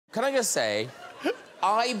Can I just say,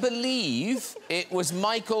 I believe it was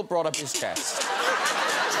Michael brought up his chest.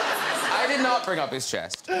 I did not bring up his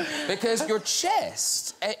chest. Because your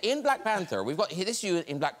chest, in Black Panther, we've got... This you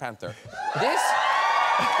in Black Panther.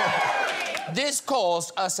 This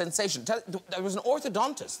caused a sensation. There was an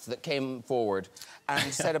orthodontist that came forward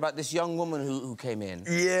and said about this young woman who came in.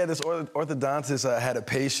 Yeah, this orthodontist had a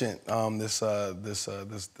patient,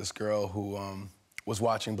 this girl who was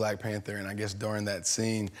watching Black Panther, and I guess during that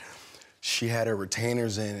scene, she had her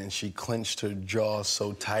retainers in and she clenched her jaw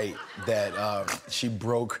so tight that she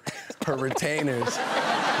broke her retainers.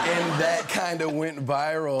 And that kind of went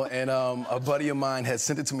viral. And a buddy of mine had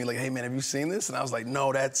sent it to me like, hey, man, have you seen this? And I was like,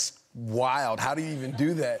 no, that's wild. How do you even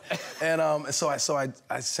do that? And so I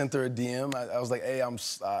sent her a DM. I was like, hey, I'm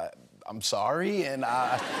sorry, and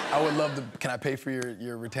I would love to, can I pay for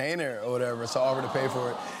your retainer or whatever? So I offered to pay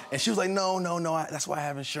for it. And she was like, no, that's why I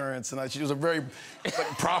have insurance. And she was a very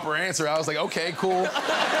proper answer. I was like, okay, cool. And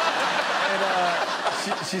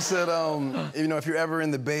she said, you know, if you're ever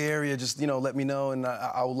in the Bay Area, just, you know, let me know, and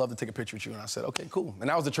I would love to take a picture with you. And I said, okay, cool. And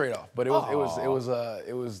that was the trade-off. But it was,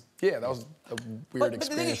 yeah, that was a weird experience. But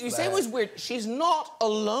the thing is, you say it was weird. She's not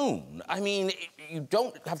alone. I mean, you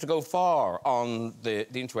don't have to go far on the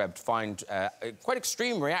interweb to find quite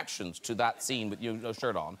extreme reactions to that scene with you no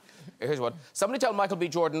shirt on. Here's one. Somebody tell Michael B.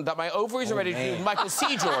 Jordan that my ovaries are ready to do Michael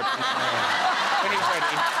C. Jordan when he's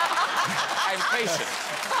ready. I'm patient.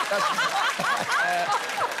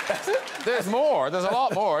 There's more. There's a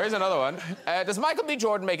lot more. Here's another one. Does Michael B.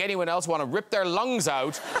 Jordan make anyone else want to rip their lungs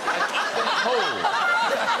out and eat them whole?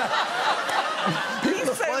 People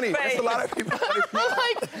are funny. There's a lot of people funny.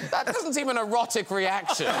 Like, that doesn't seem an erotic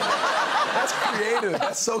reaction. That's creative.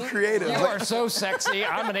 That's so creative. You are so sexy,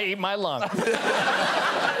 I'm gonna eat my lung.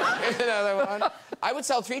 Here's another one. I would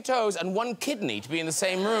sell 3 toes and 1 kidney to be in the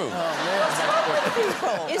same room.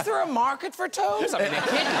 Oh, man. Is there a market for toes? I mean, a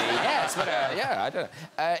kidney, yes, but yeah, I don't know.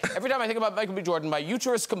 Every time I think about Michael B. Jordan, my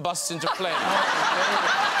uterus combusts into flame.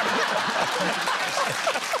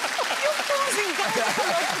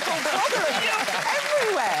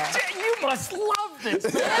 Everywhere. You must love this,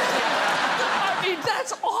 man. I mean,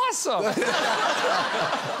 that's awesome.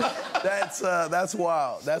 That's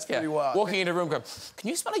wild. That's pretty wild. Walking into a room going, can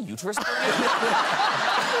you smell a uterus? A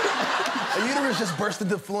uterus just burst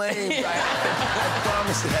into flames. I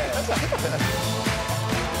promise it has.